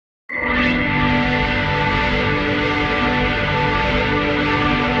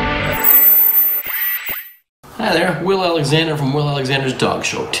Hi there, Will Alexander from Will Alexander's Dog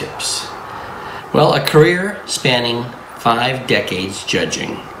Show Tips. Well, a career spanning 5 decades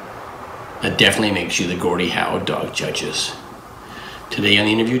judging. That definitely makes you the Gordie Howe of dog judges. Today on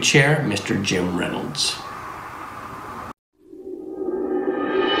the interview chair, Mr. Jim Reynolds.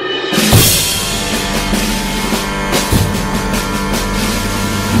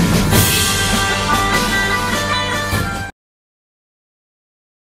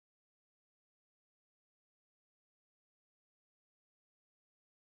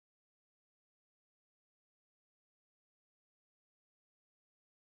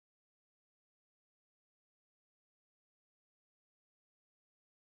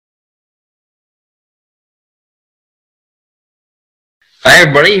 Hi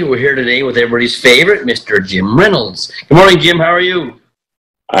everybody, we're here today with everybody's favorite, Mr. Jim Reynolds. Good morning, Jim, how are you?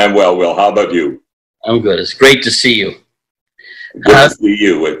 I'm well, Will. How about you? I'm good, it's great to see you. Good to see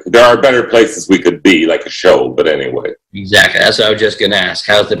you. There are better places we could be, like a show, but anyway. Exactly, that's what I was just going to ask.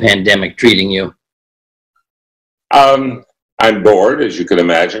 How's the pandemic treating you? I'm bored, as you can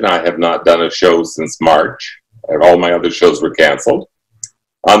imagine. I have not done a show since March. All my other shows were canceled.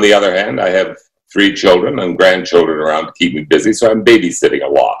 On the other hand, I have 3 children and grandchildren around to keep me busy, so I'm babysitting a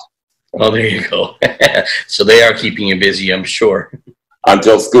lot. Oh, there you go. So they are keeping you busy, I'm sure.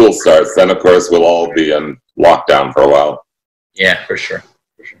 Until school starts, then of course we'll all be in lockdown for a while. Yeah, for sure.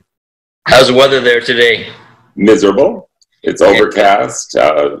 How's the weather there today? Miserable. It's overcast,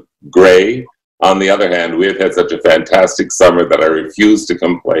 gray. On the other hand, we've had such a fantastic summer that I refuse to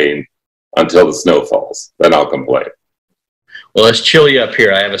complain until the snow falls. Then I'll complain. Well, it's chilly up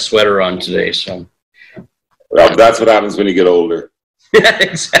here. I have a sweater on today, so. Well, that's what happens when you get older. Yeah,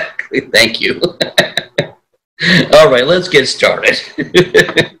 exactly. Thank you. All right, let's get started.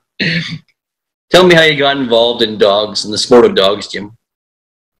 Tell me how you got involved in dogs and the sport of dogs, Jim.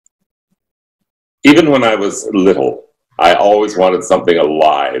 Even when I was little, I always wanted something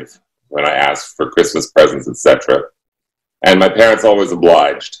alive when I asked for Christmas presents, etc. And my parents always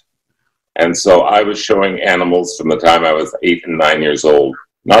obliged. And so I was showing animals from the time I was 8 and 9 years old,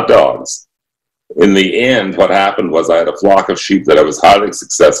 not dogs. In the end, what happened was I had a flock of sheep that I was highly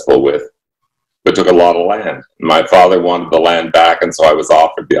successful with, but took a lot of land. My father wanted the land back, and so I was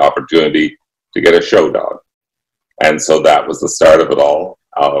offered the opportunity to get a show dog. And so that was the start of it all.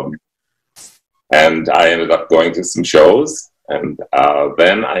 And I ended up going to some shows, and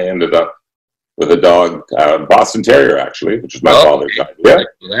then I ended up with a dog, Boston Terrier, actually, which was my father's idea.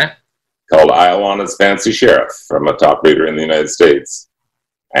 Yeah. Called Iowa's Fancy Sheriff, from a top breeder in the United States.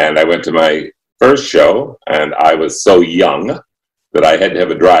 And I went to my first show, and I was so young that I had to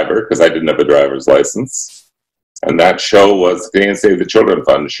have a driver because I didn't have a driver's license. And that show was the Canadian Save the Children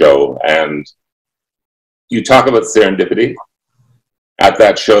Fund show. And you talk about serendipity. At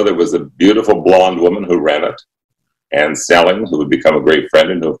that show, there was a beautiful blonde woman who ran it, Anne Snelling, who would become a great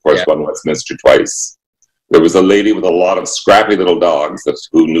friend and who, of course, won Westminster twice. There was a lady with a lot of scrappy little dogs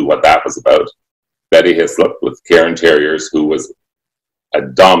who knew what that was about. Betty Hislop with Cairn Terriers, who was a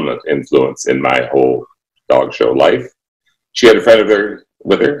dominant influence in my whole dog show life. She had a friend of her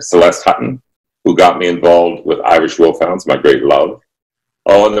with her, Celeste Hutton, who got me involved with Irish Wolfhounds, my great love.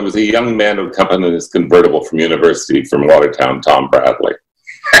 Oh, and there was a young man who accompanied his convertible from university from Watertown, Tom Bradley.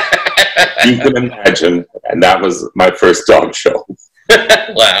 You can imagine, and that was my first dog show.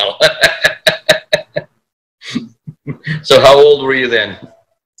 Wow. So how old were you then?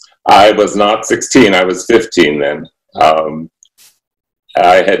 I was not 16, I was 15 then.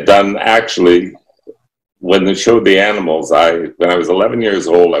 I had done, actually, when they showed the animals, when I was 11 years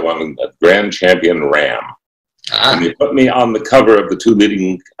old, I won a Grand Champion Ram. And they put me on the cover of the 2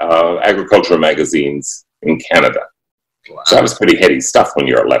 leading agricultural magazines in Canada. Wow. So that was pretty heady stuff when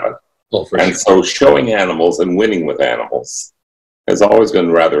you're 11. Oh, for and sure. So showing animals and winning with animals has always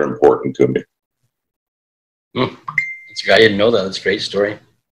been rather important to me. I didn't know that. That's a great story.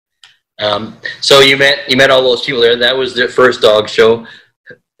 So you met all those people there. That was their first dog show.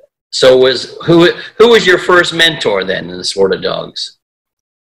 So who was your first mentor then in the sport of dogs?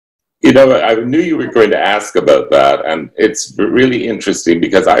 You know, I knew you were going to ask about that, and it's really interesting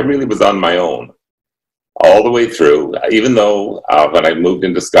because I really was on my own all the way through, even though when I moved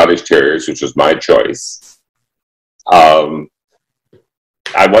into Scottish Terriers, which was my choice,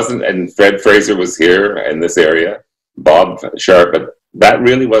 I wasn't, and Fred Fraser was here in this area, Bob Sharp, but that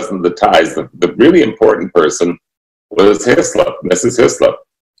really wasn't the ties. The really important person was Hislop, Mrs. Hislop.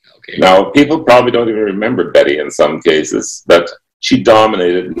 Okay. Now, people probably don't even remember Betty in some cases, but she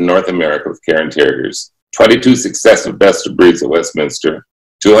dominated North America with Cairn Terriers. 22 successive best of breeds at Westminster,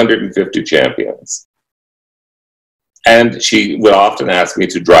 250 champions. And she would often ask me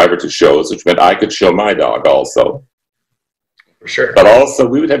to drive her to shows, which meant I could show my dog also. For sure. But also,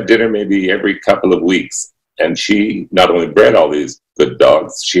 we would have dinner maybe every couple of weeks. And she not only bred all these good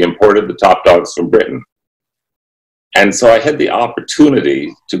dogs, she imported the top dogs from Britain. And so I had the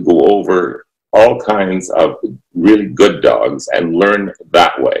opportunity to go over all kinds of really good dogs and learn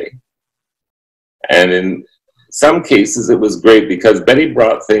that way. And in some cases, it was great because Betty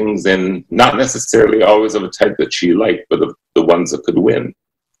brought things in, not necessarily always of a type that she liked, but of the ones that could win.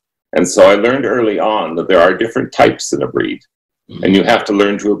 And so I learned early on that there are different types in a breed. And you have to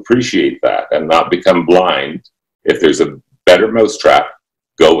learn to appreciate that and not become blind. If there's a better mousetrap,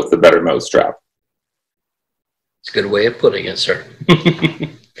 go with the better mousetrap. It's a good way of putting it, sir.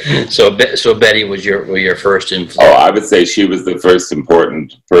 So Betty was your first influence. Oh, I would say she was the first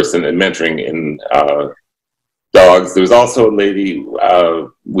important person in mentoring in dogs. There was also a lady,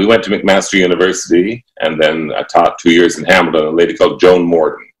 we went to McMaster University, and then I taught 2 years in Hamilton, a lady called Joan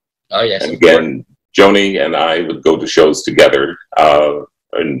Morden. Oh, yes. And again, Joni and I would go to shows together,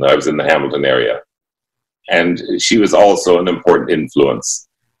 and I was in the Hamilton area. And she was also an important influence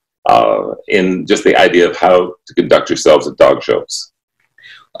in just the idea of how to conduct yourselves at dog shows.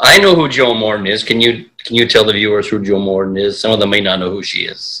 I know who Joan Morden is. Can you tell the viewers who Joan Morden is? Some of them may not know who she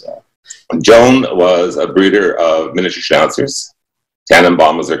is. So. Joan was a breeder of miniature schnauzers.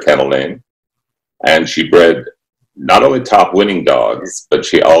 Tannenbaum was her kennel name. And she bred not only top winning dogs, but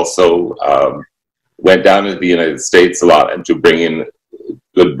she also went down into the United States a lot and to bring in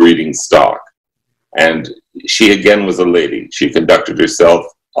good breeding stock. And she again was a lady. She conducted herself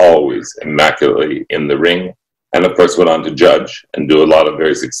always immaculately in the ring, and of course went on to judge and do a lot of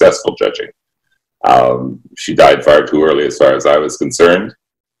very successful judging. She died far too early as far as I was concerned.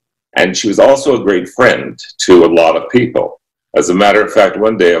 And she was also a great friend to a lot of people. As a matter of fact,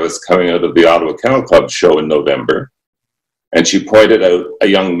 one day I was coming out of the Ottawa Kennel Club show in November, and she pointed out a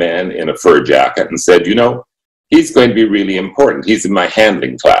young man in a fur jacket and said, you know, he's going to be really important. He's in my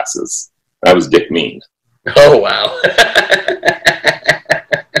handling classes. That was Dick Mean. Oh, wow.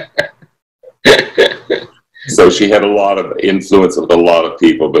 So she had a lot of influence with a lot of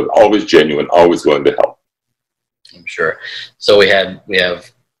people, but always genuine, always willing to help. I'm sure. So we have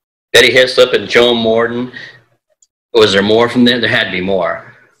Betty Hislop and Joan Morden. Was there more from there? There had to be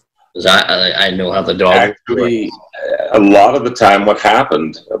more. Because I know how the dog... Actually, a lot of the time what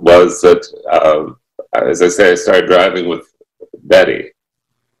happened was that, as I say, I started driving with Betty.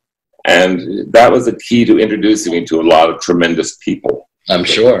 And that was the key to introducing me to a lot of tremendous people. I'm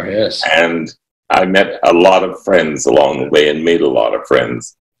sure, yes. And I met a lot of friends along the way and made a lot of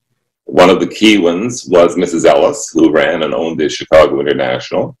friends. One of the key ones was Mrs. Ellis, who ran and owned the Chicago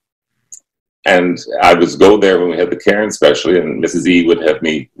International. And I would go there when we had the Cairn especially, and Mrs. E would have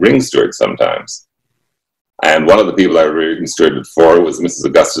me ring steward sometimes. And one of the people I ring stewarded for was Mrs.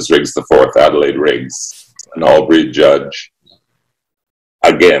 Augustus Riggs IV, Adelaide Riggs, an all-breed judge.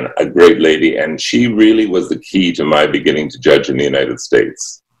 Again, a great lady, and she really was the key to my beginning to judge in the United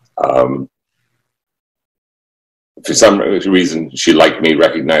States. For some reason, she liked me,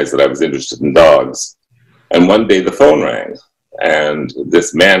 recognized that I was interested in dogs. And one day the phone rang, and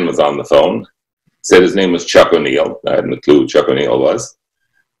this man was on the phone, said his name was Chuck O'Neill. I hadn't a clue who Chuck O'Neill was.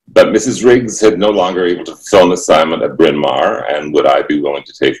 But Mrs. Riggs had no longer able to fulfill an assignment at Bryn Mawr, and would I be willing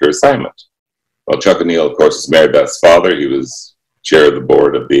to take her assignment? Well, Chuck O'Neill, of course, is Mary Beth's father. He was chair of the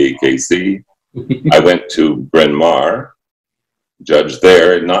board of the AKC. I went to Bryn Mawr, judged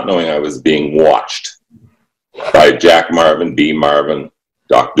there, not knowing I was being watched by Jack Marvin, B. Marvin,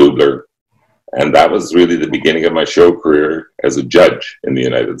 Doc Dubler. And that was really the beginning of my show career as a judge in the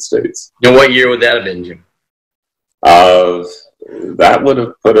United States. And what year would that have been, Jim? That would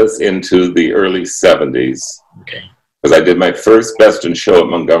have put us into the early 70s. Okay. Because I did my first Best in Show at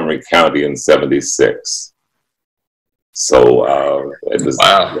Montgomery County in 76. So it was...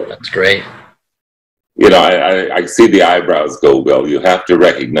 Wow, that's great. You know, I see the eyebrows go, Will. You have to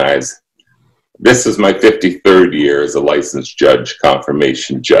recognize this is my 53rd year as a licensed judge,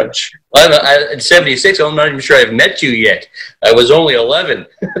 confirmation judge. Well, in 76, I'm not even sure I've met you yet. I was only 11.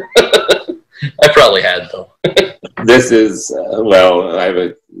 I probably had, though. This is, well,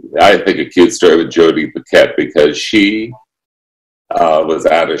 I think a cute story with Jody Paquette, because she was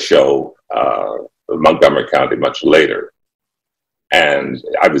at a show in Montgomery County much later. And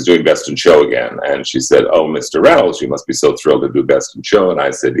I was doing Best in Show again. And she said, oh, Mr. Reynolds, you must be so thrilled to do Best in Show. And I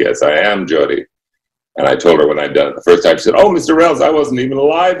said, yes, I am, Jody. And I told her when I'd done it the first time, she said, oh, Mr. Reynolds, I wasn't even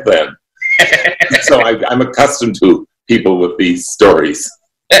alive then. So I'm accustomed to people with these stories.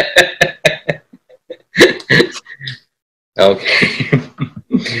 Okay.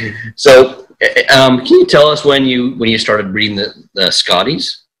 So Can you tell us when you started breeding the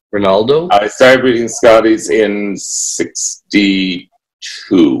Scotties, Ronaldo? I started breeding Scotties in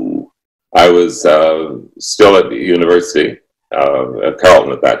 '62. I was still at the university at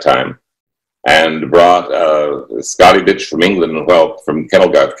Carleton at that time, and brought a Scotty bitch from England and whelp from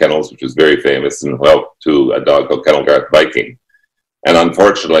Kennelgarth Kennels, which was very famous, and whelp to a dog called Kennelgarth Viking. And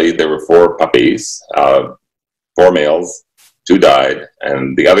unfortunately, there were 4 puppies, 4 males, 2 died,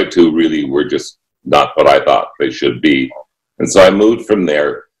 and the other 2 really were just not what I thought they should be. And so I moved from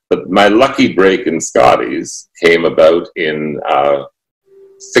there. But my lucky break in Scotties came about in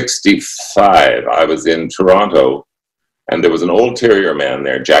 '65. I was in Toronto, and there was an old terrier man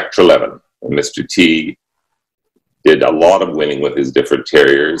there, Jack Trelevin. And Mr. T did a lot of winning with his different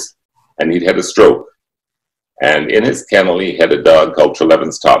terriers, and he'd had a stroke. And in his kennel, he had a dog called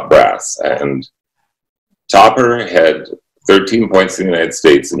Trelevin's Top Brass. And Topper had 13 points in the United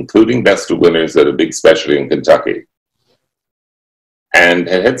States, including best of winners at a big specialty in Kentucky. And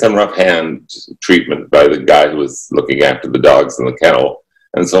had had some rough hand treatment by the guy who was looking after the dogs in the kennel.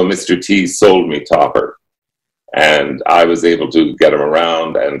 And so Mr. T sold me Topper. And I was able to get him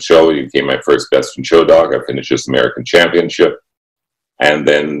around and show. He became my first best in show dog. I finished this American Championship. And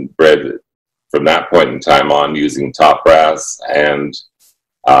then bred from that point in time on using Top Brass and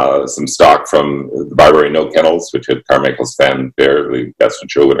some stock from the Barbary No Kennels, which had Carmichael's Fanfare, the best in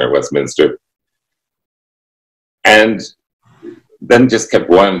show winner at Westminster. And then just kept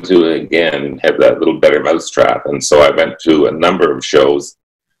wanting to, again, have that little better mousetrap. And so I went to a number of shows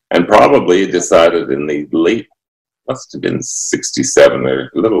and probably decided in the late, must have been '67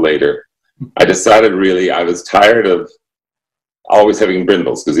 or a little later, I decided really I was tired of always having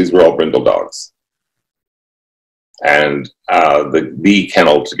brindles, because these were all brindle dogs. And the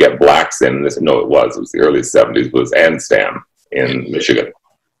kennel to get blacks in, it was the early '70s, was Anstam in Michigan.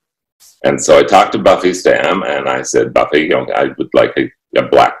 And so I talked to Buffy Stam, and I said, Buffy, I would like a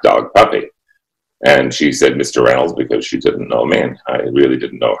black dog puppy. And she said, Mr. Reynolds, because she didn't know me, and I really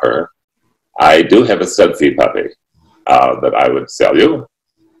didn't know her. I do have a stud fee puppy that I would sell you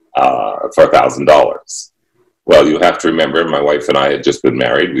for $1,000. Well, you have to remember, my wife and I had just been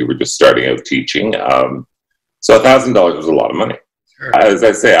married. We were just starting out teaching. So $1,000 was a lot of money. Sure. As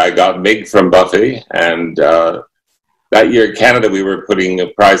I say, I got Mig from Buffy, and that year in Canada, we were putting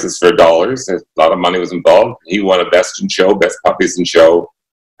prizes for $1. A lot of money was involved. He won a best in show, best puppies in show.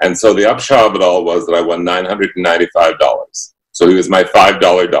 And so the upshot of it all was that I won $995. So he was my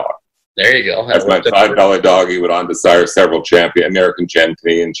 $5 dog. There you go. As my $5 dog, he went on to sire several American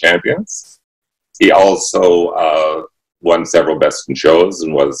Canadian champions. He also won several best in shows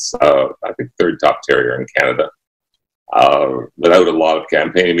and was, I think, 3rd top terrier in Canada without a lot of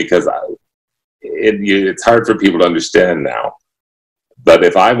campaigning, because it's hard for people to understand now. But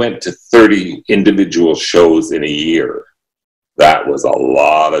if I went to 30 individual shows in a year, that was a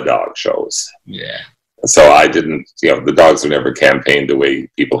lot of dog shows. Yeah. So I didn't, the dogs were never campaigned the way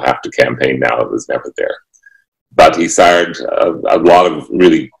people have to campaign now. It was never there. But he sired a lot of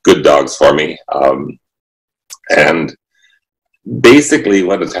really good dogs for me. And basically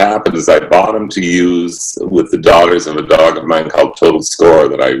what had happened is I bought him to use with the daughters of a dog of mine called Total Score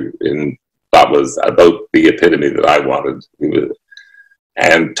that I thought was about the epitome that I wanted.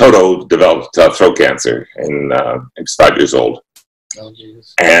 And Toto developed throat cancer, and he was 5 years old. Oh,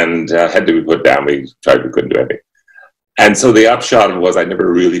 and had to be put down. We tried, we couldn't do anything. And so the upshot of it was I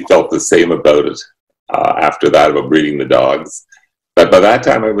never really felt the same about it after that, about breeding the dogs. But by that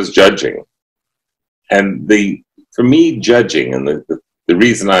time I was judging. And for me, judging, and the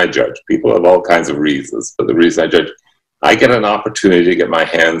reason I judge, people have all kinds of reasons, but the reason I judge, I get an opportunity to get my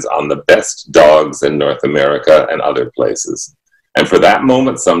hands on the best dogs in North America and other places. And for that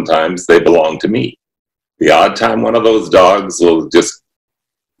moment, sometimes they belong to me. The odd time one of those dogs will just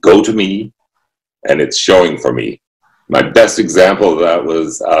go to me, and it's showing for me. My best example of that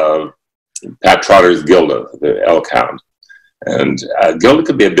was Pat Trotter's Gilda, the elk hound. And Gilda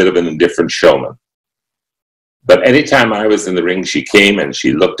could be a bit of an indifferent showman. But anytime I was in the ring, she came and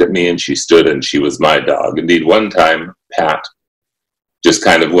she looked at me and she stood, and she was my dog. Indeed, one time, Pat just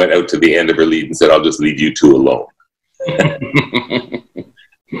kind of went out to the end of her lead and said, I'll just leave you two alone.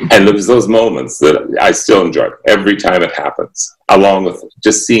 And there was those moments that I still enjoy every time it happens, along with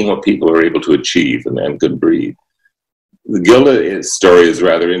just seeing what people are able to achieve and could breed. The Gilda story is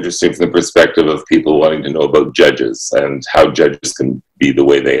rather interesting from the perspective of people wanting to know about judges and how judges can be the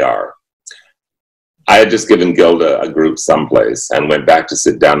way they are. I had just given Gilda a group someplace and went back to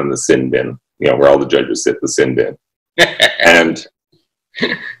sit down in the sin bin, where all the judges sit, the sin bin. And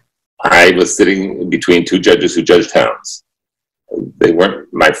I was sitting between two judges who judged hounds. they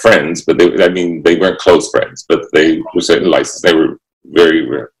weren't my friends, but they weren't close friends, but they were certainly licensed. They were very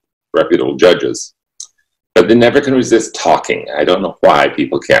reputable judges. But they never can resist talking. I don't know why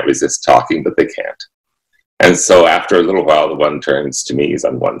people can't resist talking, but they can't. And so after a little while, the one turns to me, he's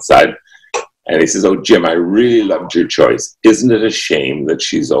on one side, and he says, "Oh, Jim, I really loved your choice. Isn't it a shame that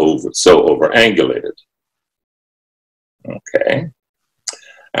she's so over-angulated?" Okay.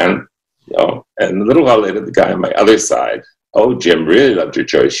 And, and a little while later, the guy on my other side, "Oh, Jim, really loved your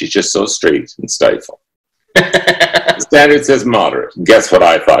choice. She's just so straight and stifled." The standard says moderate. Guess what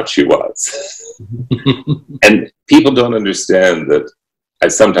I thought she was? And people don't understand that I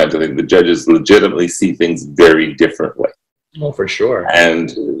sometimes think the judges legitimately see things very differently. Oh, for sure.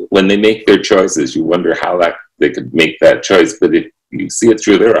 And when they make their choices, you wonder how they could make that choice. But if you see it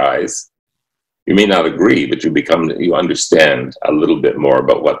through their eyes, you may not agree, but you understand a little bit more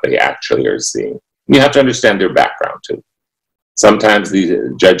about what they actually are seeing. You have to understand their background too. Sometimes these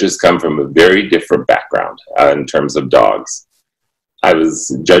judges come from a very different background in terms of dogs. I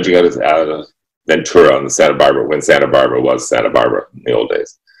was judging out of Ventura on the Santa Barbara, when Santa Barbara was Santa Barbara in the old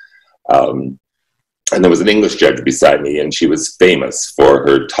days. And there was an English judge beside me, and she was famous for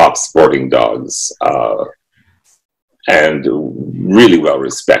her top sporting dogs and really well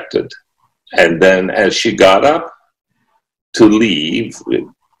respected. And then as she got up to leave,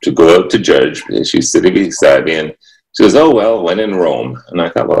 to go out to judge, she's sitting beside me, and she says, "Oh, well, when in Rome." And I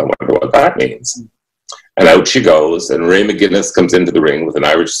thought, well, I wonder what that means. And out she goes, and Ray McGuinness comes into the ring with an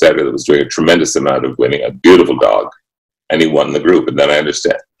Irish setter that was doing a tremendous amount of winning, a beautiful dog, and he won the group. And then I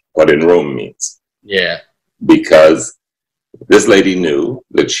understand what in Rome means. Yeah. Because this lady knew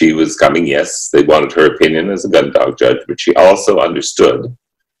that she was coming. Yes, they wanted her opinion as a gun dog judge, but she also understood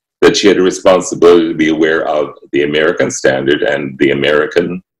that she had a responsibility to be aware of the American standard and the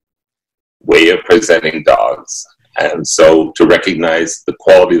American way of presenting dogs. And so to recognize the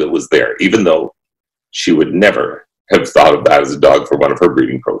quality that was there, even though she would never have thought of that as a dog for one of her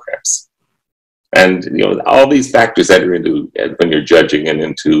breeding programs. And, all these factors enter into when you're judging and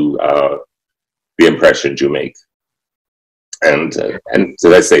into the impressions you make. And as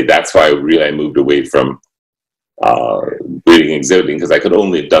I say, that's why I moved away from breeding and exhibiting, because I could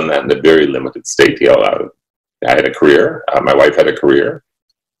only have done that in a very limited state. I had a career. My wife had a career.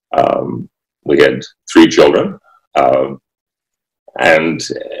 We had 3 children. And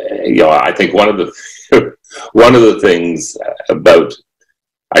I think one of the things about,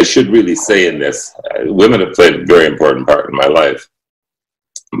 I should really say in this, women have played a very important part in my life.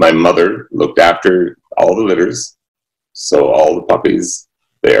 My mother looked after all the litters, so all the puppies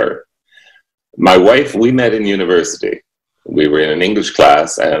there. My wife, we met in university. We were in an English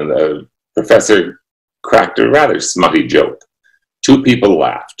class, and a professor cracked a rather smutty joke. 2 people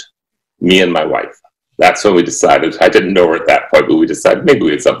laughed, me and my wife. That's when we decided, I didn't know her at that point, but we decided maybe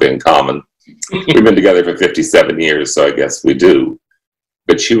we had something in common. We've been together for 57 years, so I guess we do.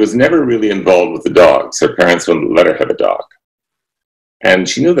 But she was never really involved with the dogs. Her parents wouldn't let her have a dog. And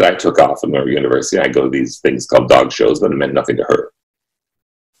she knew that I took off in our university. I go to these things called dog shows, but it meant nothing to her.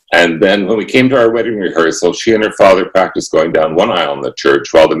 And then when we came to our wedding rehearsal, she and her father practiced going down one aisle in the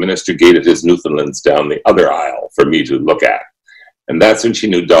church while the minister gated his Newfoundlands down the other aisle for me to look at. And that's when she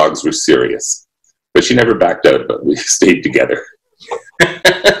knew dogs were serious. But she never backed out, but we stayed together.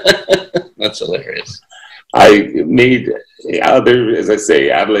 That's hilarious. I made as I say,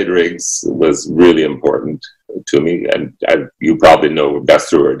 Adelaide Riggs was really important to me. And you probably know best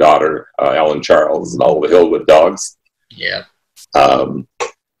through her daughter, Ellen Charles, and all the Hillwood dogs. Yeah.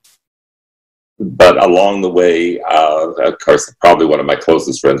 But along the way, of course, probably one of my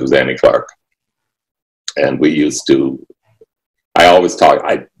closest friends was Annie Clark. And we used to, I always talk,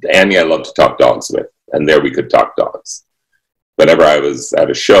 Annie I love to talk dogs with, and there we could talk dogs. Whenever I was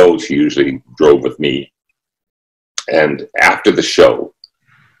at a show, she usually drove with me. And after the show,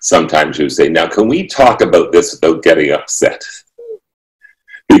 sometimes she would say, "Now, can we talk about this without getting upset?"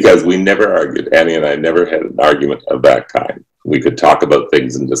 Because we never argued. Annie and I never had an argument of that kind. We could talk about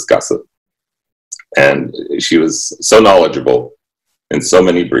things and discuss it. And she was so knowledgeable in so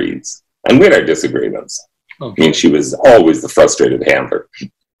many breeds. And we had our disagreements. Okay. I mean, she was always the frustrated handler.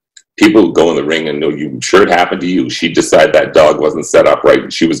 People would go in the ring and know, "You sure it happened to you. She decided that dog wasn't set up right,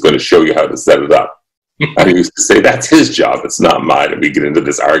 and she was going to show you how to set it up." I used to say, "That's his job. It's not mine." And we get into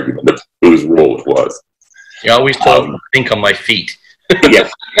this argument of whose role it was. You always told me to think on my feet. Yeah,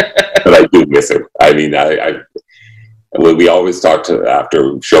 but I do miss her. I mean, we always talked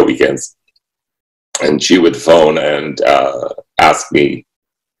after show weekends, and she would phone and ask me,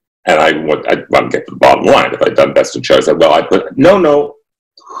 and I want to get to the bottom line. If I'd done best in show, I said, "Well, no,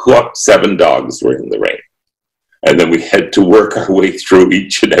 7 dogs were in the ring." And then we had to work our way through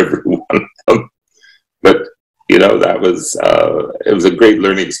each and every one of them. But, you know, that was, it was a great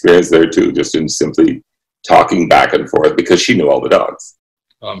learning experience there too, just in simply talking back and forth, because she knew all the dogs.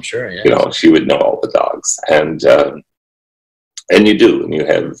 Oh, I'm sure, yeah. You know, she would know all the dogs. And you do, and you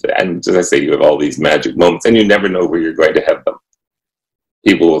have, and as I say, you have all these magic moments, and you never know where you're going to have them.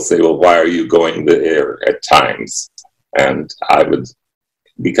 People will say, well, why are you going there at times? And I would,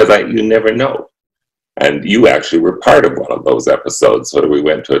 because you never know. And you actually were part of one of those episodes where we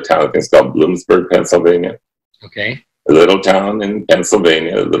went to a town, I think it's called Bloomsburg, Pennsylvania. Okay. A little town in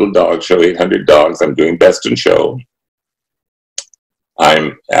Pennsylvania, a little dog show, 800 dogs. I'm doing best in show.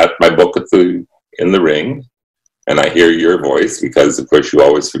 I'm at my book in the ring, and I hear your voice, because of course you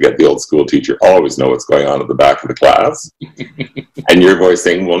always forget, the old school teacher always know what's going on at the back of the class. And your voice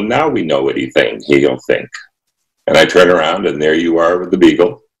saying, well, now we know what he'll think. And I turn around, and there you are with the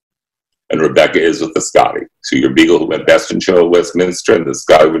Beagle, and Rebecca is with the Scotty. So your Beagle who went best in show at Westminster, and the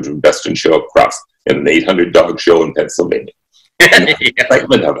Scotty went best in show across in an 800 dog show in Pennsylvania. And the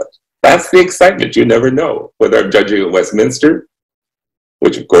excitement of it. That's the excitement. You never know. Whether I'm judging at Westminster,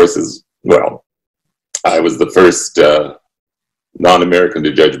 which of course is, well, I was the first non-American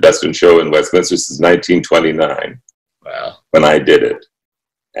to judge best in show in Westminster since 1929. Wow. When I did it.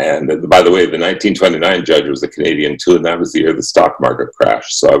 And by the way, the 1929 judge was a Canadian too, and that was the year the stock market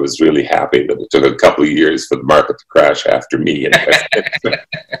crashed. So I was really happy that it took a couple of years for the market to crash after me in Westminster.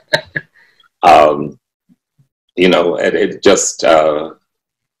 You know, and it just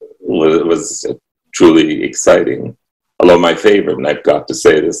was truly exciting. Although my favorite, and I've got to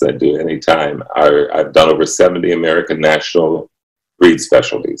say this, I do any time, I've done over 70 American national breed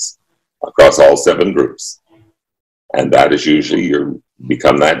specialties across all 7 groups. And that is usually, you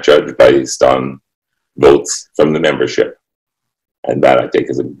become that judge based on votes from the membership. And that I think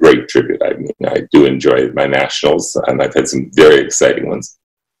is a great tribute. I mean, I do enjoy my nationals, and I've had some very exciting ones.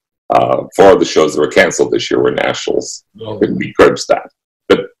 4 of the shows that were canceled this year were nationals. We curbed that.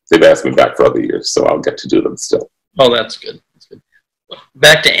 But they've asked me back for other years, so I'll get to do them still. Oh, that's good. That's good.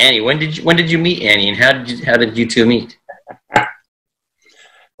 Back to Annie. When did you meet Annie, and how did you two meet?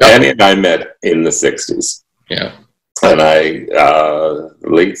 Annie and I met in the 60s. Yeah. And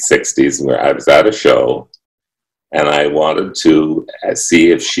late 60s, where I was at a show, and I wanted to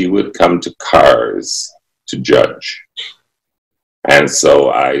see if she would come to Cars to judge. And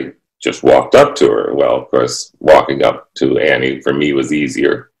so I just walked up to her. Well, of course, walking up to Annie for me was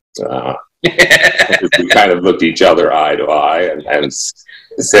easier. We kind of looked each other eye to eye, and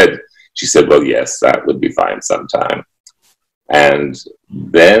she said, well, yes, that would be fine sometime. And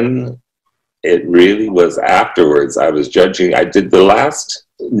then it really was afterwards. I was judging. I did the last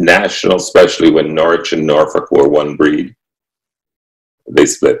national, especially when Norwich and Norfolk were one breed. They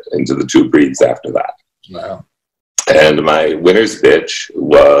split into the 2 breeds after that. Wow. And my winner's bitch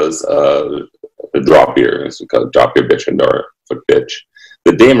was a drop ear, as we call it, drop ear bitch and Norfolk bitch.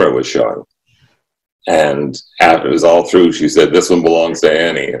 The damer was showing. And after it was all through, she said, this one belongs to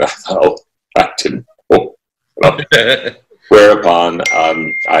Annie. And I thought, I didn't know. Whereupon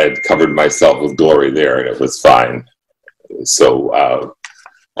I had covered myself with glory there, and it was fine. So,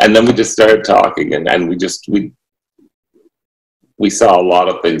 and then we just started talking, and we saw a lot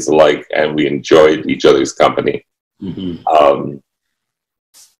of things alike, and we enjoyed each other's company. Mm-hmm.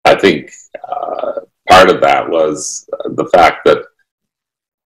 I think part of that was the fact that,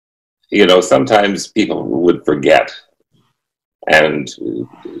 you know, sometimes people would forget, and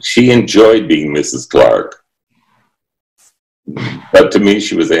she enjoyed being Mrs. Clark. But to me,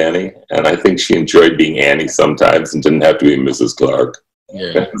 she was Annie, and I think she enjoyed being Annie sometimes and didn't have to be Mrs. Clark.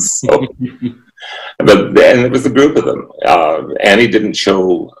 Yeah. So, but then it was a group of them. Annie didn't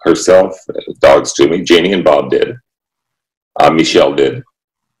show herself dogs to me. Janie and Bob did. Michelle did.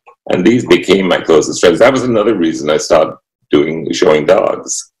 And these became my closest friends. That was another reason I stopped showing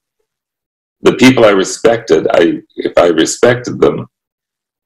dogs. The people I respected, if I respected them,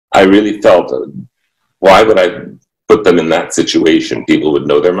 I really felt, why would I put them in that situation? People would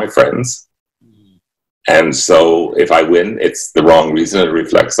know they're my friends. And so if I win, it's the wrong reason. It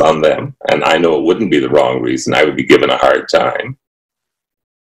reflects on them. And I know it wouldn't be the wrong reason. I would be given a hard time.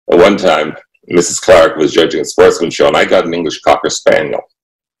 At one time, Mrs. Clark was judging a sportsman show, and I got an English Cocker Spaniel.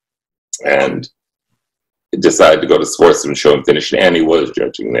 And decided to go to sportsman show and finish, and Annie was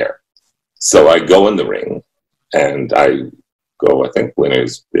judging there. So I go in the ring, and I go, I think,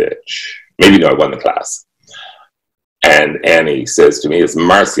 winner's bitch. Maybe no, I won the class. And Annie says to me, is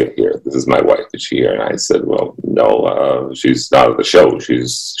Marcia here? This is my wife. Is she here? And I said, well, no, she's not at the show.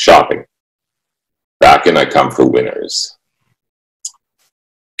 She's shopping. Back in I come for winners.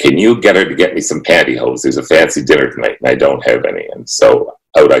 can you get her to get me some pantyhose? There's a fancy dinner tonight and I don't have any. And so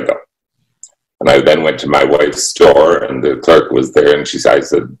out I go. And I then went to my wife's store and the clerk was there and I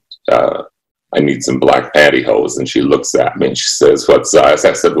said, I need some black pantyhose. And she looks at me and she says, what size?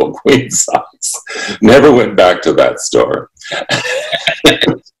 I said, well, queen size. Never went back to that store.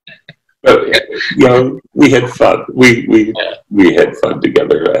 But, you know, we had fun. We had fun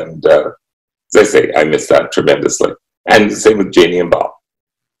together. And as I say, I miss that tremendously. And the same with Janie and Bob.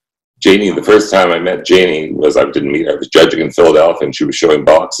 Janie, the first time I met Janie I was judging in Philadelphia and she was showing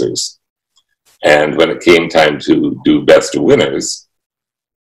boxers. And when it came time to do best of winners,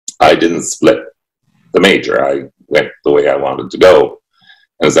 I didn't split the major. I went the way I wanted to go.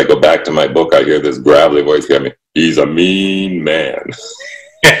 And as I go back to my book, I hear this gravelly voice coming, he's a mean man.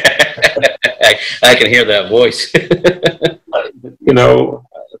 I can hear that voice. You know,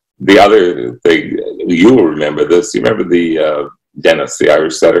 the other thing, you will remember this. You remember the Dennis, the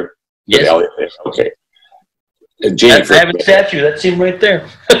Irish setter? Yes. Okay. Janie, I have a statue. That's him right there.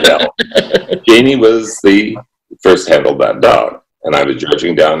 Well, Janie was the first handled that dog. And I was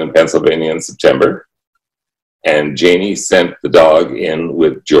judging down in Pennsylvania in September. And Janie sent the dog in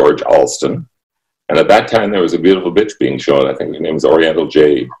with George Alston. And at that time, there was a beautiful bitch being shown. I think her name was Oriental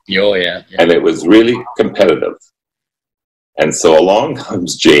Jade. Oh, yeah. And it was really competitive. And so along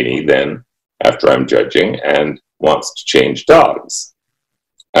comes Janie then, after I'm judging, and wants to change dogs.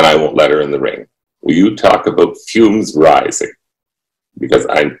 And I won't let her in the ring. Will you talk about fumes rising? Because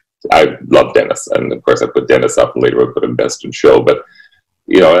I love Dennis. And of course, I put Dennis up and later I put him best in show. But,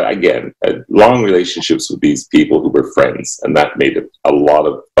 you know, again, long relationships with these people who were friends. And that made it a lot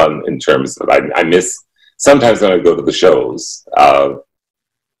of fun in terms of, I miss, sometimes when I go to the shows, I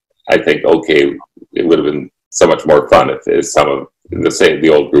think, okay, it would have been so much more fun if some of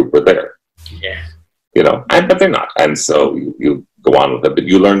the old group were there. Yeah. You know, but they're not. And so you go on with it. But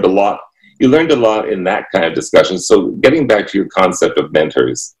you learned a lot. You learned a lot in that kind of discussion. So getting back to your concept of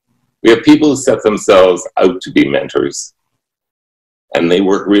mentors, we have people who set themselves out to be mentors. And they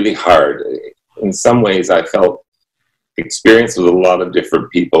work really hard. In some ways, I felt experience with a lot of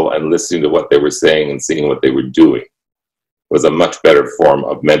different people and listening to what they were saying and seeing what they were doing was a much better form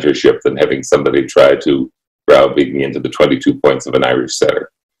of mentorship than having somebody try to browbeat me into the 22 points of an Irish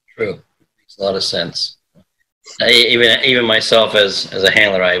setter. True. Makes a lot of sense. Even myself as a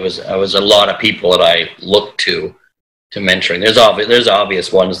handler, I was a lot of people that I looked to mentoring. There's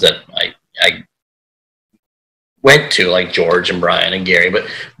obvious ones that I went to, like George and Brian and Gary,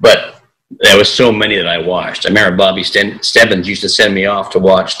 but there was so many that I watched. I remember Bobby Stebbins used to send me off to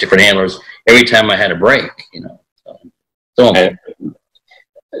watch different handlers every time I had a break, you know. So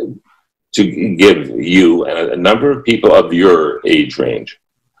to give you and a number of people of your age range,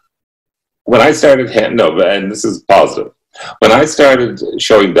 when I started, and this is positive, when I started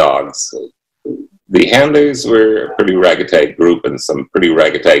showing dogs, the handlers were a pretty ragtag group and some pretty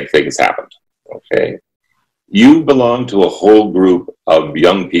ragtag things happened, okay? You belong to a whole group of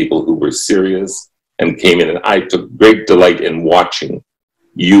young people who were serious and came in, and I took great delight in watching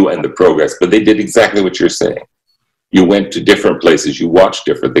you and the progress, but they did exactly what you're saying. You went to different places, you watched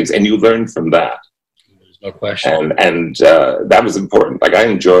different things, and you learned from that. There's no question. And that was important. Like I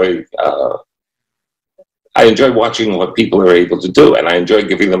enjoy watching what people are able to do, and I enjoy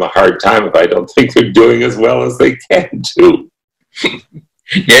giving them a hard time if I don't think they're doing as well as they can do.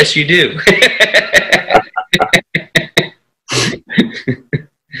 Yes, you do.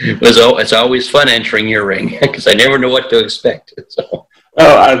 It's always fun entering your ring because I never know what to expect. So.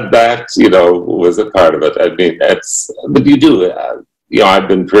 Well, that, you know, was a part of it. I mean, but you do, you know, I've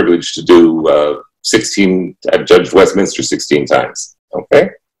been privileged to do 16, I've judged Westminster 16 times,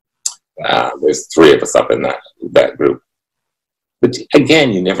 okay? There's 3 of us up in that group. But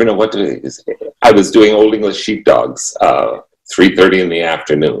again, you never know what to, I was doing Old English sheepdogs, 3:30 in the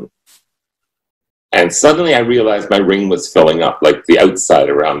afternoon. And suddenly I realized my ring was filling up, like the outside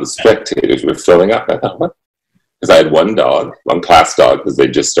around the spectators were filling up. I thought, what? Because I had one dog, one class dog, because they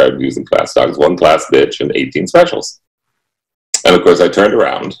just started using class dogs, one class bitch, and 18 specials. And of course, I turned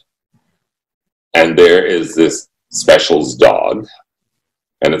around, and there is this specials dog,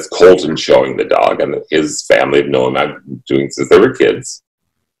 and it's Colton showing the dog, and his family have known him. I've been doing since they were kids.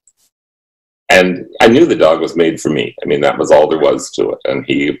 And I knew the dog was made for me. I mean, that was all there was to it. And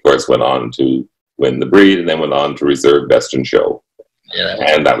he, of course, went on to win the breed, and then went on to reserve best in show. Yeah.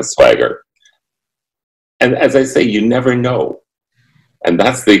 And that was Swagger. And as I say, you never know. And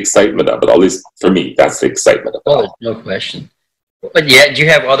that's the excitement of it. At least for me, that's the excitement of it. Oh, no question. But yeah, do you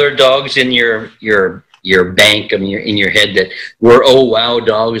have other dogs in your bank, in your head that were, oh, wow,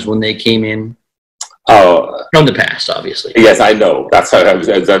 dogs when they came in? Oh, from the past, obviously. yes, I know. That's how I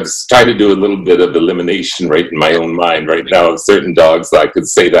was trying to do a little bit of elimination right in my own mind right now of certain dogs I could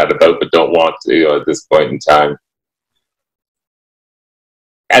say that about, but don't want to, at this point in time.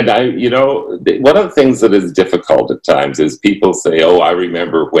 And one of the things that is difficult at times is people say, "Oh, I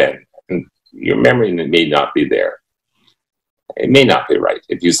remember when," and your memory may not be there. It may not be right.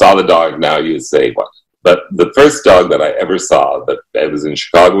 If you saw the dog now, you'd say, "What?" But the first dog that I ever saw, that it was in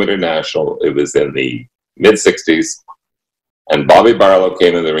Chicago International. It was in the mid-'60s, and Bobby Barlow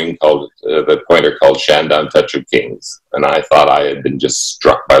came in the ring called the pointer called Shandon Touch of Kings, and I thought I had been just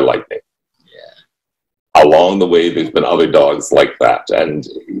struck by lightning. Yeah. Along the way, there's been other dogs like that,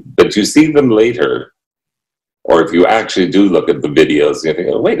 but you see them later, or if you actually do look at the videos, you think,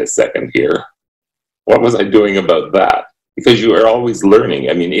 "Oh, wait a second here, what was I doing about that?" Because you are always learning.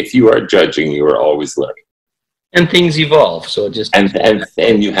 I mean, if you are judging, you are always learning, and things evolve. So it just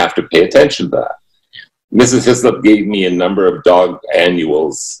and you have to pay attention to that. Mrs. Hislop gave me a number of dog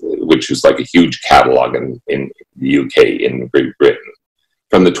annuals, which was like a huge catalog in the UK, in Great Britain,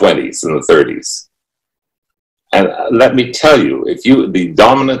 from the 20s and the 30s. And let me tell you, the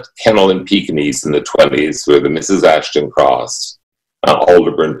dominant kennel in Pekingese in the 20s were the Mrs. Ashton Cross,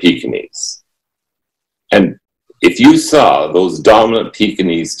 Alderburn Pekingese. And if you saw those dominant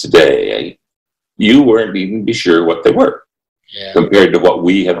Pekingese today, you weren't even be sure what they were, compared to what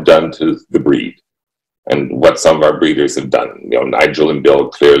we have done to the breed. And what some of our breeders have done, Nigel and Bill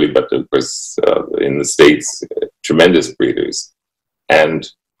clearly, but of course in the States, tremendous breeders. And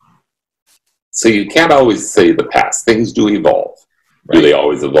so you can't always say the past. Things do evolve. Right. Do they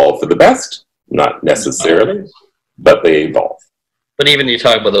always evolve for the best? Not necessarily, but they evolve. But even you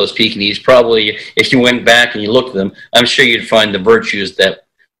talk about those Pekingese, probably if you went back and you looked at them, I'm sure you'd find the virtues that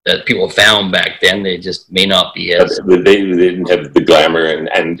people found back then. They just may not be as... They didn't have the glamour,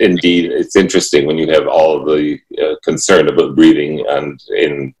 and indeed, it's interesting when you have all of the concern about breeding and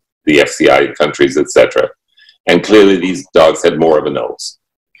in the FCI countries, etc. And clearly these dogs had more of a nose,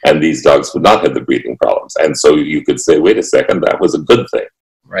 and these dogs would not have the breeding problems. And so you could say, wait a second, that was a good thing.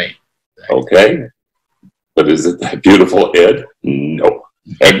 Right. Exactly. Okay. But is it that beautiful head? No.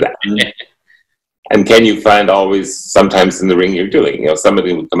 And can you find always, sometimes in the ring you're doing,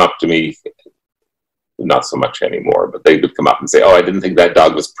 somebody would come up to me, not so much anymore, but they would come up and say, "Oh, I didn't think that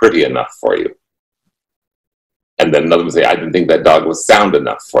dog was pretty enough for you." And then another would say, "I didn't think that dog was sound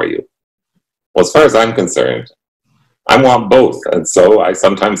enough for you." Well, as far as I'm concerned, I want both. And so I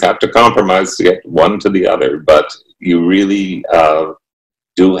sometimes have to compromise to get one to the other, but you really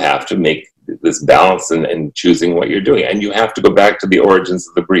do have to make this balance in choosing what you're doing. And you have to go back to the origins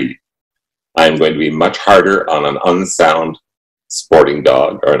of the breed. I'm going to be much harder on an unsound sporting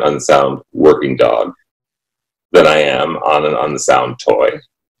dog or an unsound working dog than I am on an unsound toy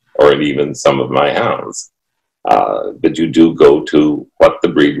or even some of my hounds. But you do go to what the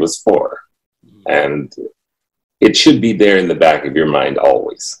breed was for. And it should be there in the back of your mind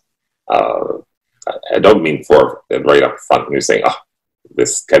always. I don't mean for right up front when you're saying, "Oh,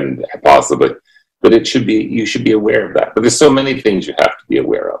 this can possibly," but you should be aware of that. But there's so many things you have to be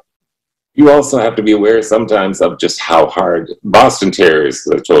aware of. You also have to be aware sometimes of just how hard Boston Terriers,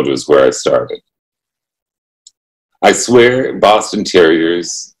 as I told you, is where I started. I swear Boston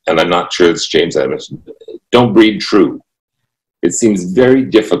Terriers, and I'm not sure it's James I mentioned, don't breed true. It seems very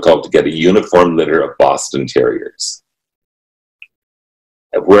difficult to get a uniform litter of Boston Terriers.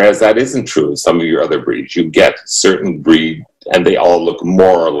 Whereas that isn't true of some of your other breeds. You get certain breed, and they all look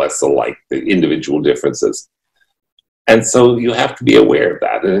more or less alike, the individual differences. And so you have to be aware of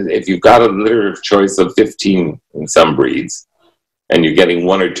that. And if you've got a litter of choice of 15 in some breeds, and you're getting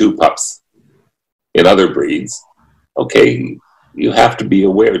 1 or 2 pups in other breeds, okay, you have to be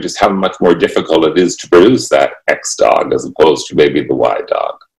aware just how much more difficult it is to produce that X dog as opposed to maybe the Y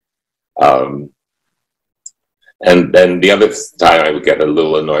dog. And then the other time I would get a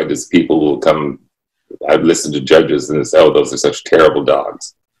little annoyed is people will come, I've listened to judges and say, "Oh, those are such terrible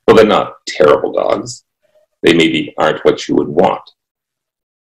dogs." Well, they're not terrible dogs. They maybe aren't what you would want.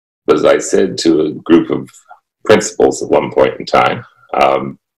 But as I said to a group of principals at one point in time,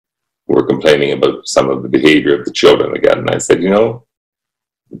 who were complaining about some of the behavior of the children again, and I said, the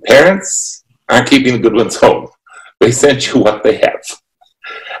parents aren't keeping the good ones home. They sent you what they have.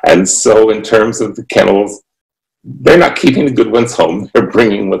 And so in terms of the kennels, they're not keeping the good ones home. They're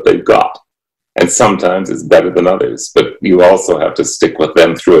bringing what they've got. And sometimes it's better than others, but you also have to stick with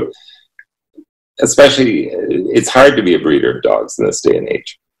them through it. Especially, it's hard to be a breeder of dogs in this day and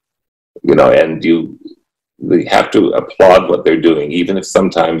age, and they have to applaud what they're doing, even if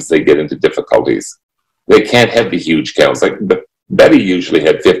sometimes they get into difficulties. They can't have the huge kennels. Like Betty usually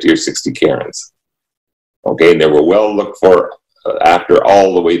had 50 or 60 Karens. Okay, and they were well looked for after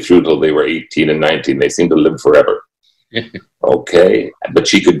all the way through till they were 18 and 19. They seemed to live forever. Okay, but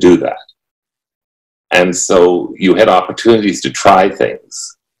she could do that. And so you had opportunities to try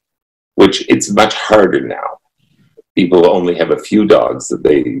things, which it's much harder now. People only have a few dogs that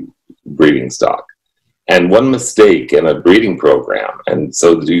they breeding stock. And one mistake in a breeding program, and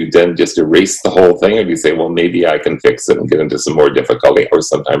so do you then just erase the whole thing, or do you say, well, maybe I can fix it and get into some more difficulty, or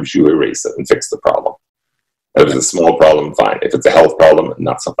sometimes you erase it and fix the problem. If it's a small problem, fine. If it's a health problem,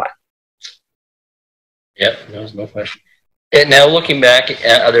 not so fine. Yep, there's no question. And now looking back,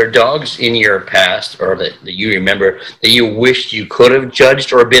 are there dogs in your past or that you remember that you wished you could have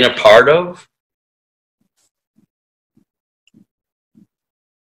judged or been a part of?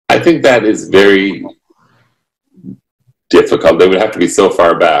 I think that is very difficult. They would have to be so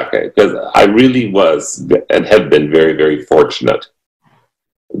far back, because I really was and have been very, very fortunate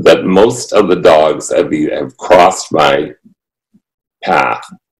that most of the dogs have crossed my path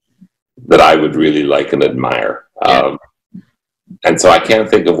that I would really like and admire. Yeah. And so I can't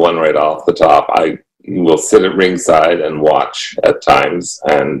think of one right off the top. I will sit at ringside and watch at times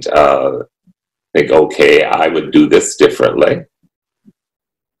and think, okay, I would do this differently,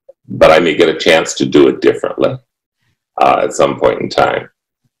 but I may get a chance to do it differently at some point in time.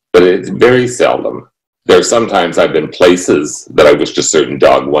 But it's very seldom. There are sometimes I've been places that I wished a certain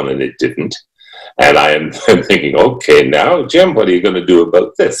dog won and it didn't. And I'm thinking, okay, now, Jim, what are you going to do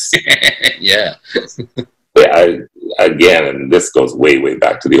about this? Yeah. Again, and this goes way, way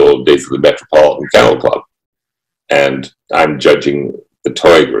back to the old days of the Metropolitan Kennel Club. And I'm judging the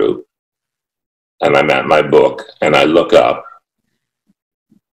toy group. And I'm at my book, and I look up,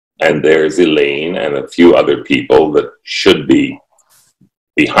 and there's Elaine and a few other people that should be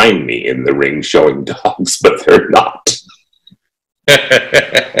behind me in the ring showing dogs, but they're not.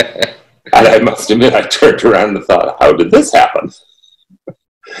 And I must admit, I turned around and thought, how did this happen?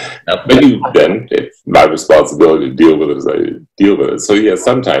 But then it's my responsibility to deal with it as I deal with it. So yeah,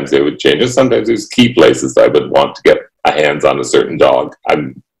 sometimes they would change it. Sometimes there's key places I would want to get my hands on a certain dog.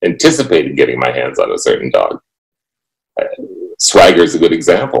 I'm anticipating getting my hands on a certain dog. Swagger's a good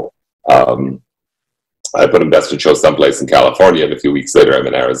example. I put him best in show someplace in California, and a few weeks later I'm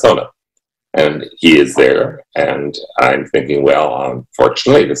in Arizona. And he is there, and I'm thinking, well,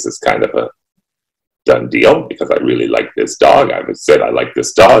 unfortunately, this is kind of a done deal because I really like this dog. I said I like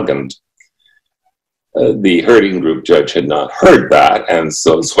this dog, and the herding group judge had not heard that, and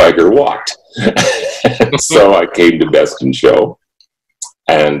so Swagger walked. So I came to Best in Show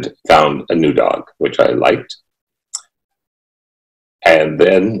and found a new dog, which I liked. And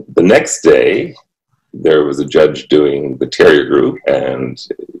then the next day, there was a judge doing the terrier group, and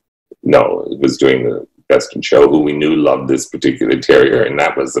no, it was doing the Best in Show, who we knew loved this particular terrier, and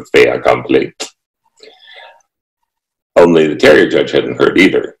that was the fait accompli. Only the terrier judge hadn't heard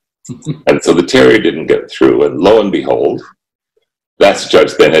either. And so the terrier didn't get through, and lo and behold, that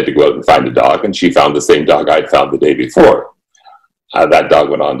judge then had to go out and find a dog, and she found the same dog I'd found the day before. That dog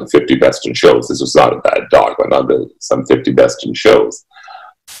went on to 50 Best in Shows. This was not a bad dog, went on to some 50 Best in Shows.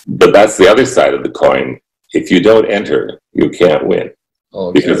 But that's the other side of the coin. If you don't enter, you can't win.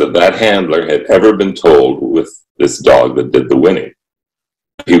 Okay. Because if that handler had ever been told with this dog that did the winning,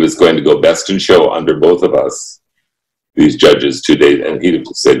 he was going to go Best in Show under both of us, these judges 2 days, and he'd have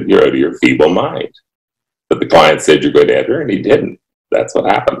said, you're out of your feeble mind. But the client said you're going to enter, and he didn't. That's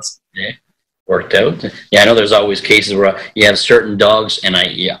what happens. Yeah. Worked out. Yeah, I know there's always cases where you have certain dogs, and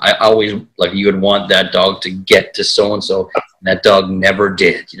I always, like, you would want that dog to get to so-and-so, and that dog never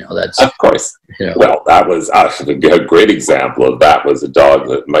did. You know, that's... Of course. You know. Well, that was a great example of that was a dog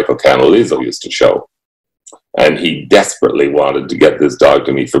that Michael Canalizo used to show. And he desperately wanted to get this dog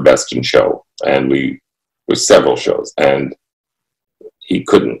to me for Best in Show. And we were several shows, and he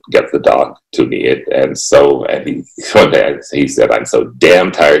couldn't get the dog to me. And one day he said, I'm so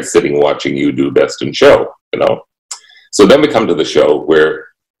damn tired sitting watching you do Best in Show, you know. So then we come to the show where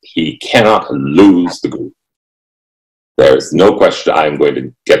he cannot lose the group. There's no question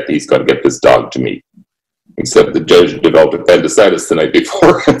he's going to get this dog to me. Except the judge developed appendicitis the night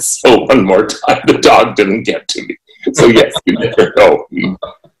before, and so one more time the dog didn't get to me. So yes, you never know.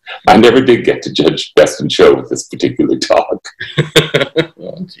 I never did get to judge Best in Show with this particular dog.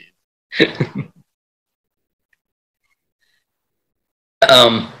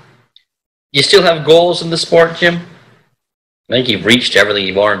 Oh, you still have goals in the sport, Jim? I think you've reached everything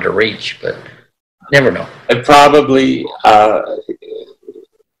you wanted to reach, but never know. I probably, I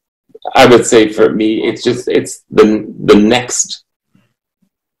would say for me, it's the next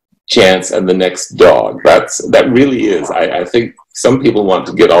chance and the next dog. That really is. I think some people want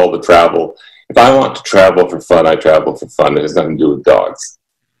to get all the travel if I want to travel for fun, I travel for fun. It has nothing to do with dogs.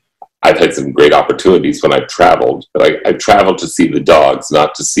 I've had some great opportunities when I've traveled, but I traveled to see the dogs,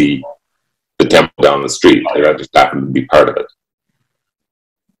 not to see the temple down the street. I just happened to be part of it.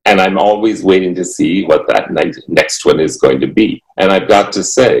 And I'm always waiting to see what that next one is going to be. And I've got to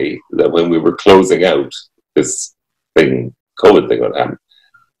say that when we were closing out this thing, COVID thing that happened,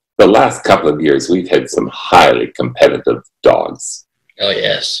 the last couple of years, we've had some highly competitive dogs. Oh,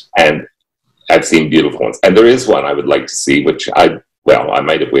 yes. And I've seen beautiful ones. And there is one I would like to see, which I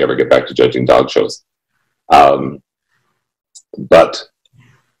might if we ever get back to judging dog shows. But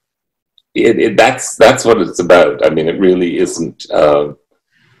that's what it's about. I mean, it really isn't.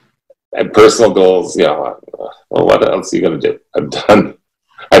 And personal goals, well, what else are you going to do?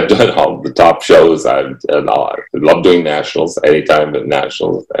 I've done all the top shows. I love doing nationals anytime at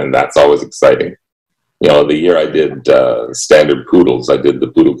nationals, and that's always exciting. The year I did Standard Poodles, I did the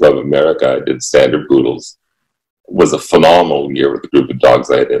Poodle Club of America, I did Standard Poodles. It was a phenomenal year with the group of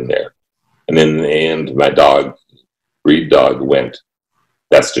dogs I had in there. And in the end, my breed dog, went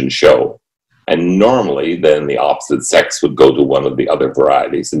best in show. And normally, then the opposite sex would go to one of the other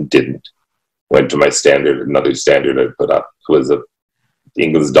varieties and didn't. Went to my standard, another standard I put up. It was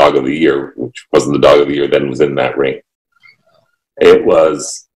England's Dog of the Year, which wasn't the Dog of the Year then, was in that ring. It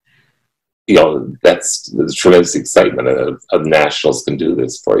was, that's the tremendous excitement of nationals can do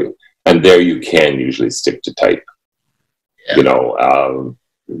this for you. And there you can usually stick to type. Yeah.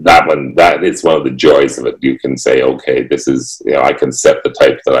 That is one of the joys of it. You can say, okay, this is, I can set the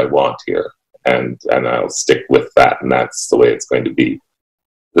type that I want here. And I'll stick with that, and that's the way it's going to be.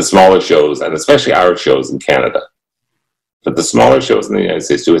 The smaller shows, and especially our shows in Canada, but the smaller shows in the United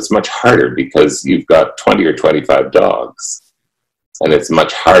States too, it's much harder because you've got 20 or 25 dogs, and it's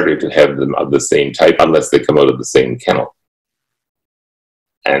much harder to have them of the same type unless they come out of the same kennel.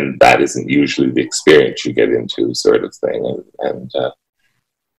 And that isn't usually the experience you get into, sort of thing.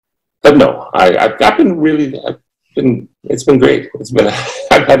 But no, it's been great.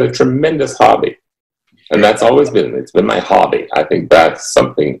 I've had a tremendous hobby, and that's always it's been my hobby. I think that's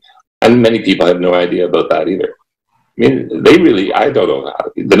something, and many people have no idea about that either. I mean, I don't know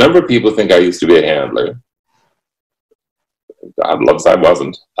the number of people think I used to be a handler. God loves I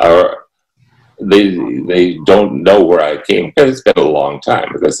wasn't. Or they don't know where I came, because it's been a long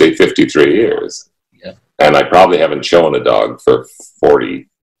time. As I say, 53 years. Yeah. And I probably haven't shown a dog for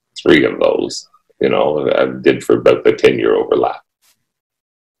 43 of those. I did for about the 10-year overlap.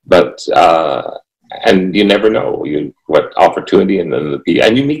 But, and you never know what opportunity, and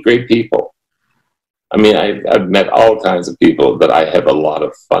you meet great people. I mean, I've met all kinds of people that I have a lot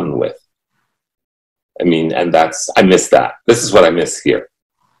of fun with. I mean, and I miss that. This is what I miss here.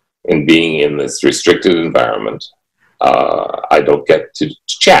 In being in this restricted environment, I don't get to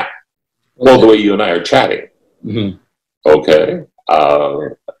chat. Well, the way you and I are chatting. Mm-hmm. Okay.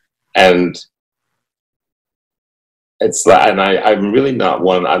 And I'm really not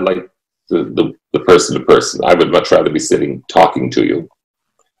one. I like the person to person. I would much rather be sitting talking to you.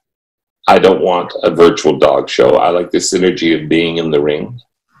 I don't want a virtual dog show. I like the synergy of being in the ring,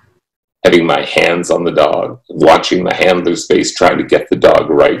 having my hands on the dog, watching the handler's face, trying to get the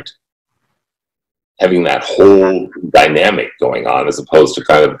dog right, having that whole dynamic going on as opposed to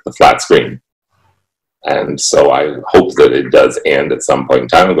kind of the flat screen. And so I hope that it does end at some point in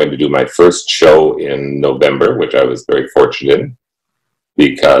time. I'm going to do my first show in November, which I was very fortunate in,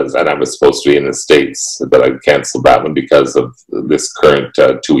 and I was supposed to be in the States, but I canceled that one because of this current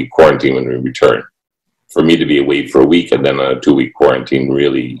 2-week quarantine when we return. For me to be away for a week and then a 2-week quarantine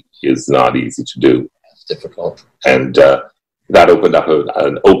really is not easy to do. It's difficult. And that opened up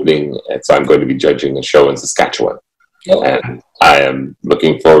an opening, and so I'm going to be judging a show in Saskatchewan. Oh. And I am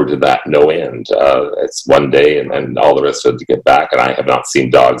looking forward to that no end. It's one day and all the rest of it to get back. And I have not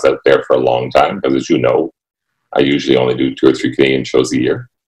seen dogs out there for a long time because, as you know, I usually only do 2 or 3 Canadian shows a year.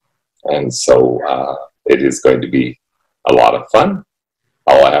 And so it is going to be a lot of fun.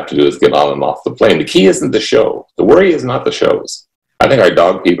 All I have to do is get on and off the plane. The key isn't the show. The worry is not the shows. I think our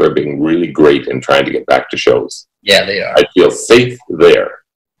dog people are being really great in trying to get back to shows. Yeah, they are. I feel safe there.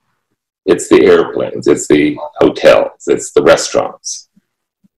 It's the airplanes, it's the hotels, it's the restaurants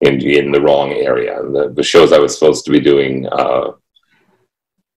in the wrong area. And the shows I was supposed to be doing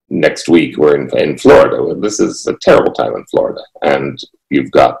next week were in Florida. This is a terrible time in Florida. And you've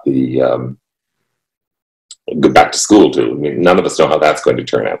got the go back to school too. I mean, none of us know how that's going to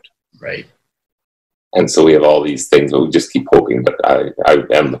turn out. Right. And so we have all these things, but we just keep hoping. But I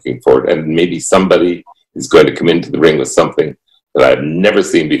am looking forward. And maybe somebody is going to come into the ring with something that I've never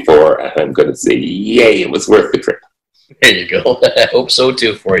seen before, and I'm going to say, yay, it was worth the trip. There you go. I hope so,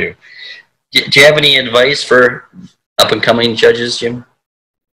 too, for you. Do you have any advice for up-and-coming judges, Jim?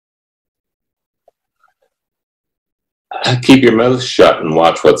 Keep your mouth shut and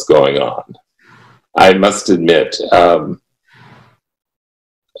watch what's going on. I must admit, I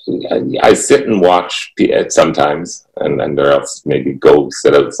sit and watch sometimes, and or else maybe go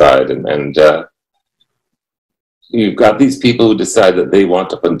sit outside, and you've got these people who decide that they want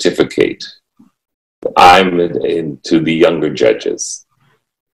to pontificate. I'm into the younger judges.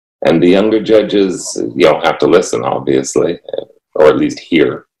 And the younger judges, you don't have to listen, obviously, or at least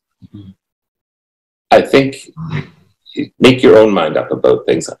hear. Mm-hmm. I think make your own mind up about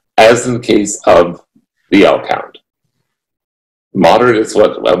things, as in the case of the yell count. Moderate is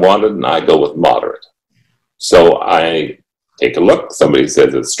what I wanted, and I go with moderate. So I take a look. Somebody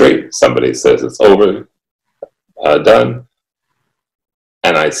says it's straight. Somebody says it's over, done.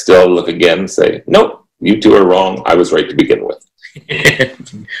 And I still look again and say, nope, you two are wrong. I was right to begin with.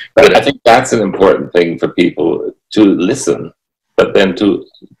 But I think that's an important thing for people to listen, but then to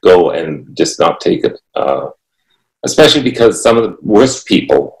go and just not take it. Especially because some of the worst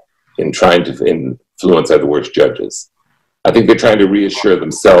people in trying to influence are the worst judges. I think they're trying to reassure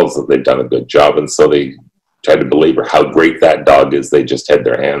themselves that they've done a good job, and so they try to belabor how great that dog is they just had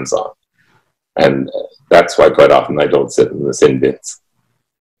their hands on. And that's why quite often I don't sit in the sin bins.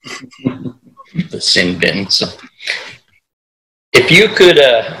 The sin bins. If you could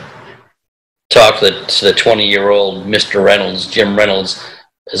talk to the 20-year-old Mr. Reynolds, Jim Reynolds,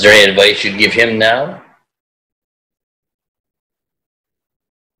 is there any advice you'd give him now?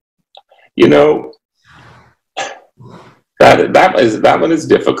 You know, that one is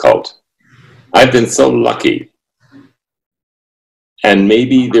difficult. I've been so lucky, and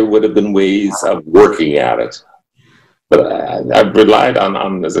maybe there would have been ways of working at it, but I've relied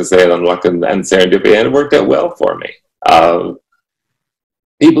on, as I say, on luck and serendipity, and it worked out well for me.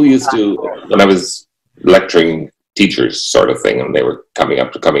 People used to, when I was lecturing teachers, sort of thing, and they were coming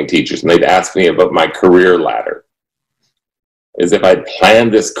up to becoming teachers, and they'd ask me about my career ladder, as if I'd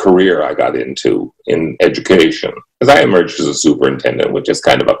planned this career I got into in education, because I emerged as a superintendent, which is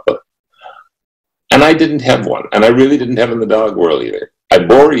kind of up the... And I didn't have one, and I really didn't have in the dog world either. I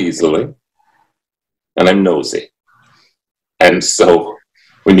bore easily, and I'm nosy. And so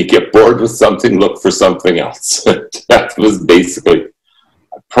when you get bored with something, look for something else. That was basically...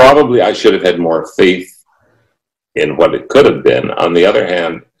 Probably I should have had more faith in what it could have been. On the other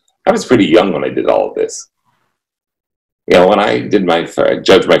hand, I was pretty young when I did all of this. You know, when I did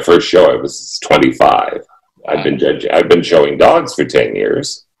judged my first show, I was 25. I've been showing dogs for 10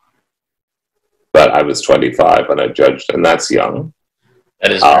 years, but I was 25 when I judged, and that's young.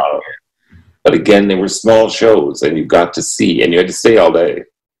 That is but again, they were small shows, and you got to see, and you had to stay all day.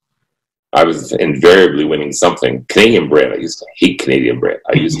 I was invariably winning something. Canadian bread. I used to hate Canadian bread.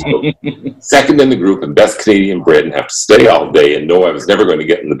 I used to go second in the group in best Canadian bread and have to stay all day and know I was never going to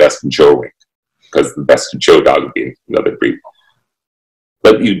get in the best in show ring, because the best in show dog would be another breed.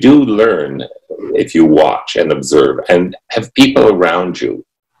 But you do learn if you watch and observe and have people around you.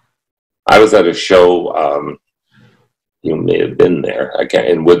 I was at a show, you may have been there,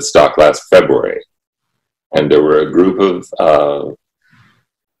 in Woodstock last February, and there were a group of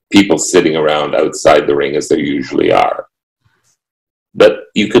people sitting around outside the ring, as there usually are. But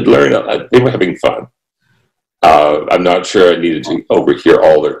you could learn, they were having fun. I'm not sure I needed to overhear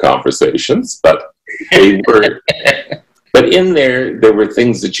all their conversations, but they were. But in there were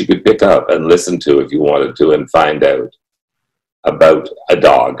things that you could pick up and listen to if you wanted to, and find out about a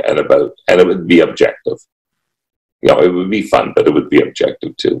dog, and it would be objective. You know, it would be fun, but it would be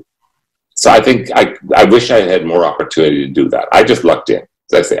objective too. So I think I wish I had more opportunity to do that. I just lucked in.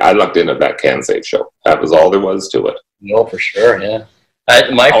 As I say, I lucked in at that CanSafe show. That was all there was to it. No, for sure, yeah.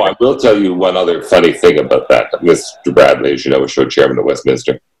 I will tell you one other funny thing about that. Mr. Bradley, as you know, was show chairman of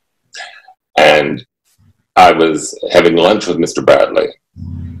Westminster. And I was having lunch with Mr. Bradley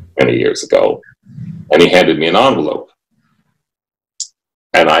many years ago, and he handed me an envelope.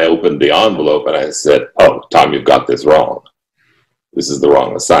 And I opened the envelope, and I said, "Oh, Tom, you've got this wrong. This is the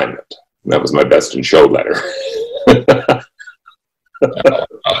wrong assignment." And that was my best in show letter.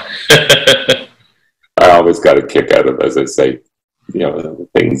 I always got a kick out of, as I say, you know, the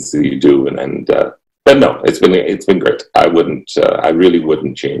things that you do, but no, it's been great. I really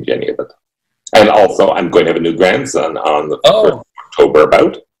wouldn't change any of it. And also, I'm going to have a new grandson on the 1st of October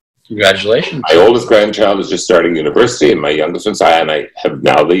about. Congratulations. My oldest grandchild is just starting university, and my youngest one's and I have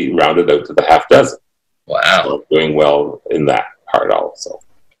now rounded out to the half dozen. Wow. So I'm doing well in that part also.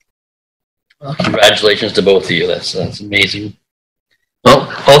 Well, congratulations to both of you. That's amazing.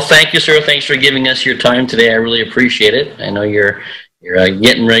 Well, thank you, sir. Thanks for giving us your time today. I really appreciate it. I know you're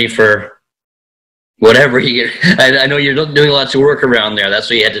getting ready for whatever you get. I know you're doing lots of work around there. That's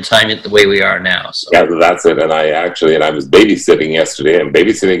why you had to time it the way we are now. So. Yeah, that's it. And I was babysitting yesterday and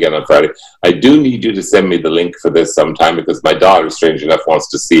babysitting again on Friday. I do need you to send me the link for this sometime because my daughter, strange enough, wants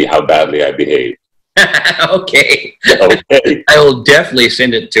to see how badly I behave. Okay. Okay. I will definitely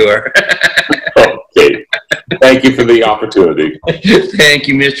send it to her. Okay. Thank you for the opportunity. Thank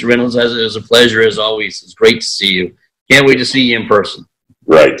you, Mr. Reynolds. It was a pleasure as always. It's great to see you. Can't wait to see you in person.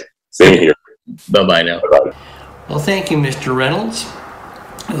 Right. Same here. Bye-bye now. Bye-bye. Well, thank you, Mr. Reynolds.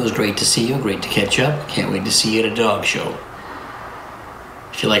 It was great to see you. Great to catch up. Can't wait to see you at a dog show.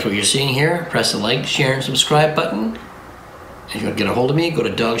 If you like what you're seeing here, press the like, share, and subscribe button. If you want to get a hold of me, go to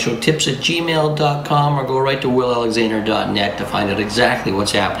dogshowtips@gmail.com or go right to willalexander.net to find out exactly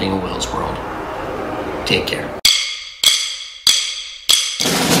what's happening in Will's world. Take care.